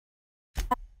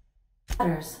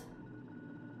matters.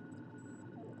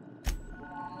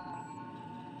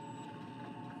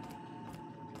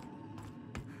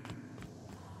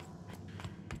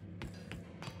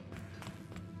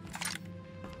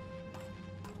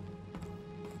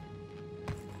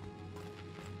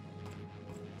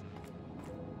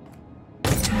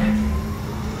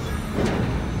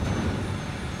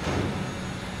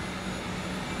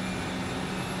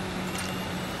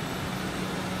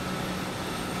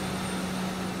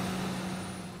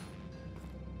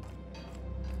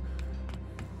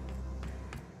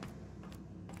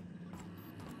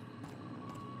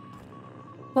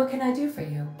 What can I do for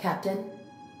you, Captain?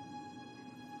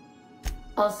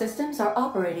 All systems are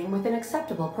operating within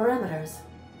acceptable parameters.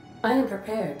 I am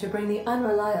prepared to bring the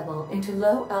Unreliable into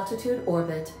low-altitude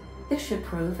orbit. This should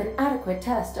prove an adequate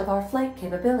test of our flight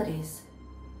capabilities.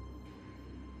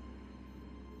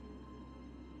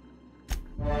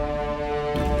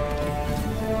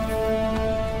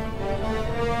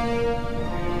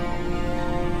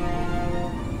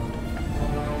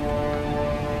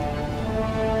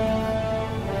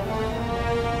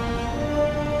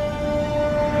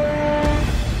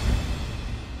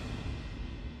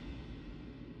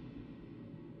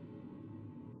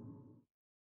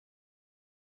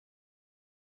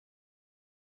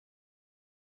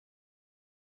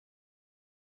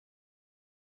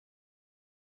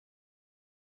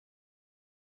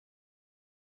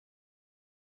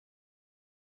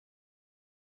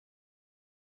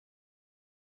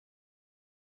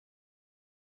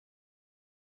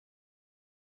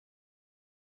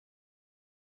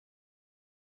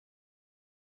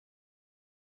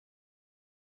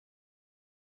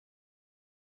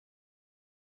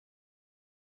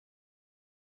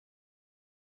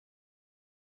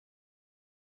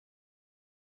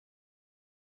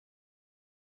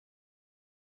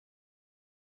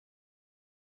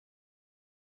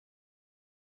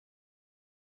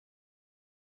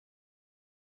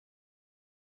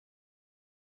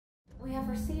 We have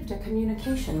received a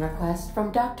communication request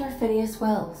from Dr. Phineas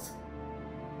Wells.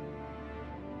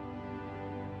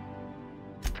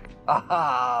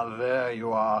 Aha, there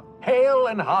you are, hale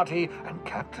and hearty, and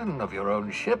captain of your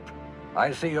own ship.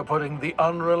 I see you're putting the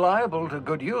Unreliable to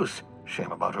good use.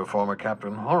 Shame about her former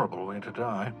captain, horrible way to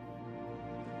die.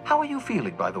 How are you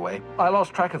feeling, by the way? I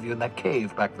lost track of you in that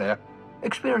cave back there.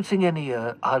 Experiencing any,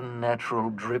 unnatural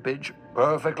drippage?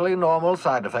 Perfectly normal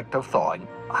side effect of thawing,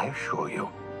 I assure you.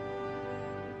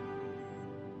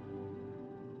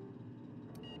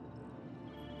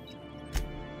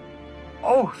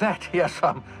 Oh, that, yes,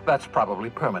 that's probably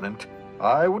permanent.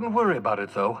 I wouldn't worry about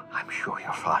it, though. I'm sure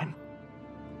you're fine.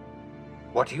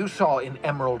 What you saw in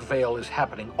Emerald Vale is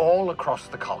happening all across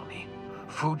the colony.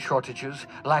 Food shortages,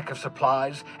 lack of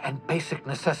supplies, and basic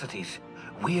necessities.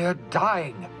 We're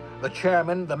dying. The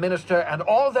chairman, the minister, and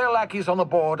all their lackeys on the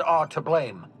board are to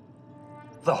blame.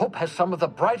 The Hope has some of the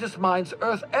brightest minds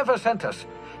Earth ever sent us.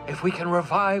 If we can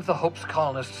revive the Hope's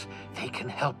colonists, they can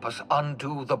help us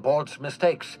undo the board's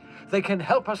mistakes. They can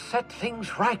help us set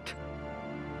things right.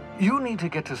 You need to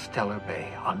get to Stellar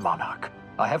Bay on Monarch.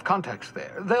 I have contacts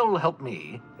there. They'll help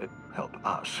me, help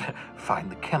us,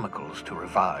 find the chemicals to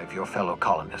revive your fellow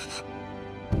colonists.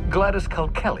 Gladys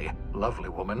Culkelly, lovely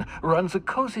woman, runs a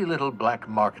cozy little black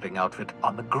marketing outfit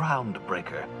on the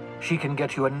Groundbreaker. She can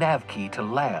get you a nav key to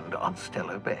land on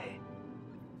Stellar Bay.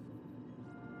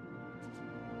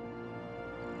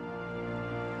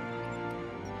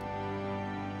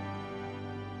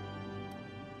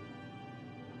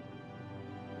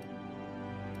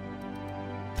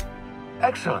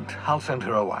 Excellent. I'll send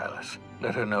her a wireless.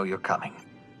 Let her know you're coming.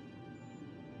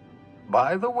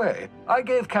 By the way, I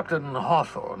gave Captain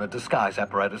Hawthorne a disguise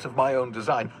apparatus of my own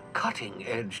design,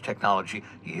 cutting-edge technology,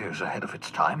 years ahead of its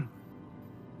time.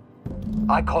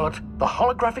 I call it the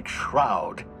Holographic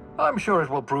Shroud. I'm sure it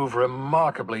will prove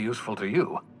remarkably useful to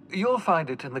you. You'll find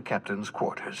it in the captain's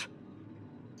quarters.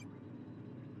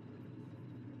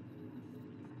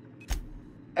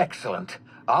 Excellent.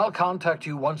 I'll contact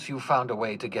you once you've found a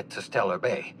way to get to Stellar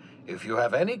Bay. If you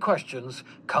have any questions,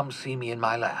 come see me in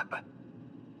my lab.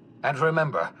 And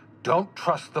remember, don't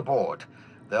trust the board.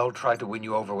 They'll try to win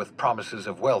you over with promises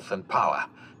of wealth and power,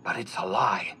 but it's a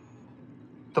lie.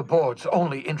 The board's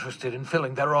only interested in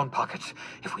filling their own pockets.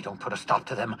 If we don't put a stop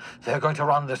to them, they're going to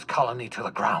run this colony to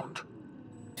the ground.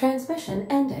 Transmission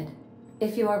ended.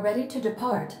 If you are ready to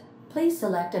depart, please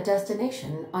select a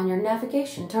destination on your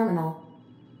navigation terminal.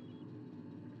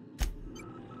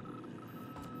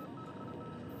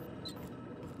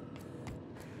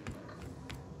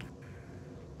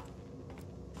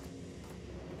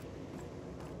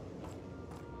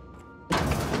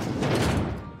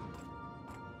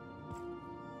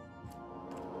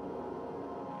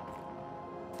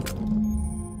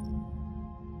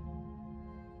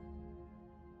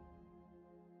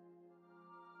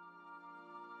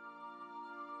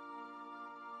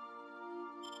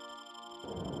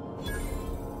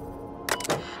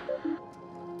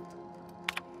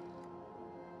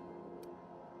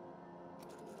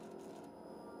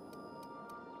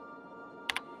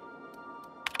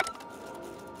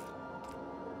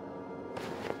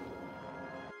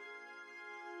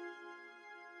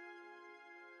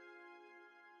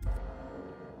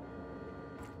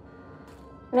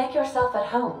 Make yourself at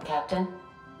home, Captain.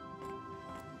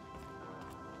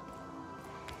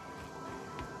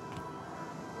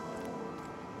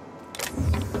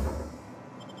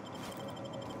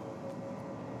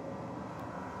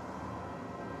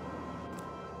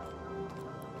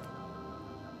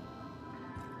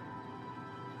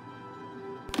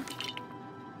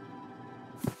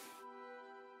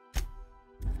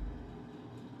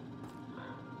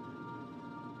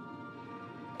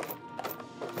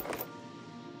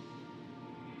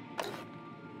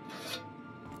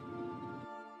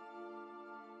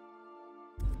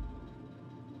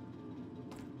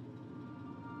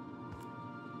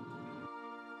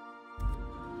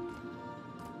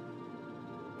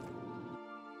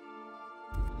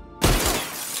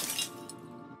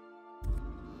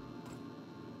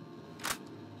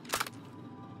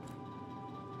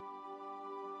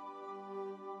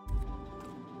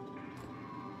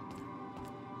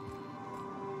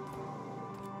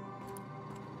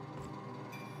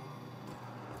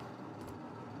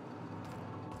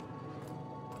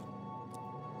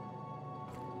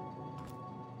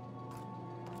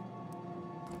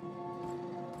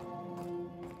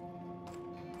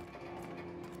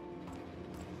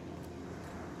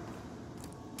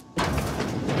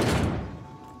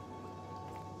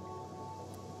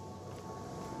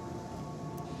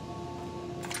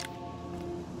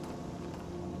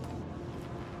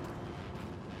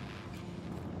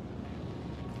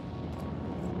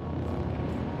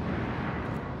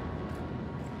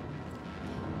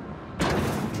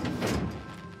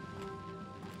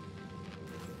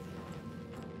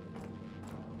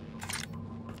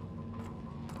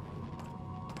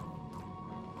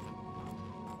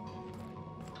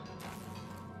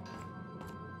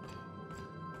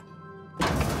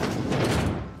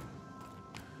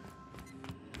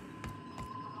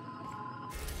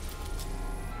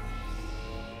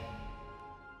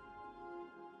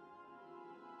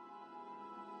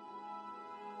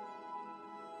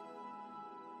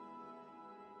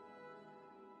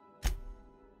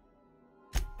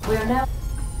 We are now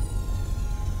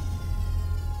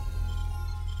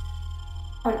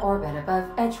in orbit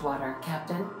above Edgewater,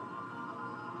 Captain.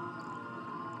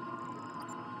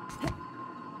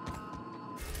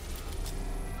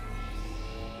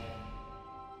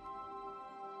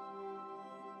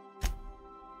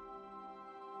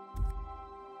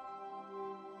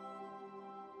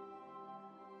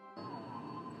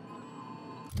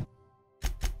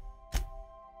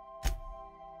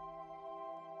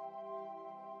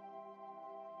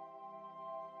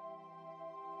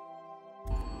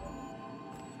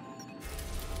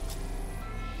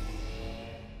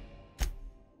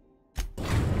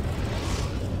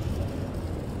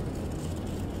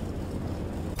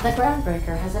 The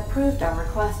Groundbreaker has approved our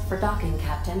request for docking,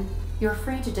 Captain. You're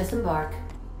free to disembark.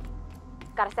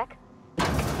 Got a sec?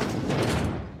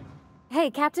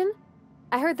 Hey, Captain.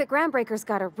 I heard that Groundbreaker's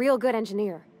got a real good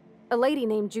engineer. A lady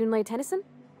named Junlei Tennyson?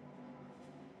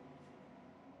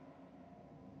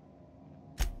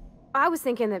 I was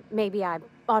thinking that maybe I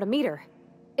ought to meet her.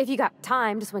 If you got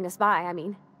time to swing us by, I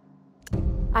mean.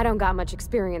 I don't got much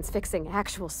experience fixing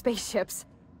actual spaceships.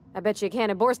 I bet you a can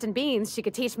of Borston beans she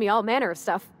could teach me all manner of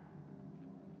stuff.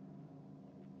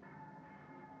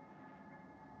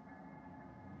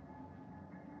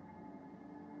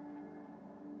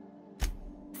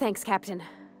 Thanks, Captain.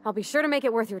 I'll be sure to make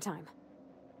it worth your time.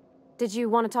 Did you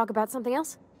want to talk about something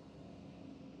else?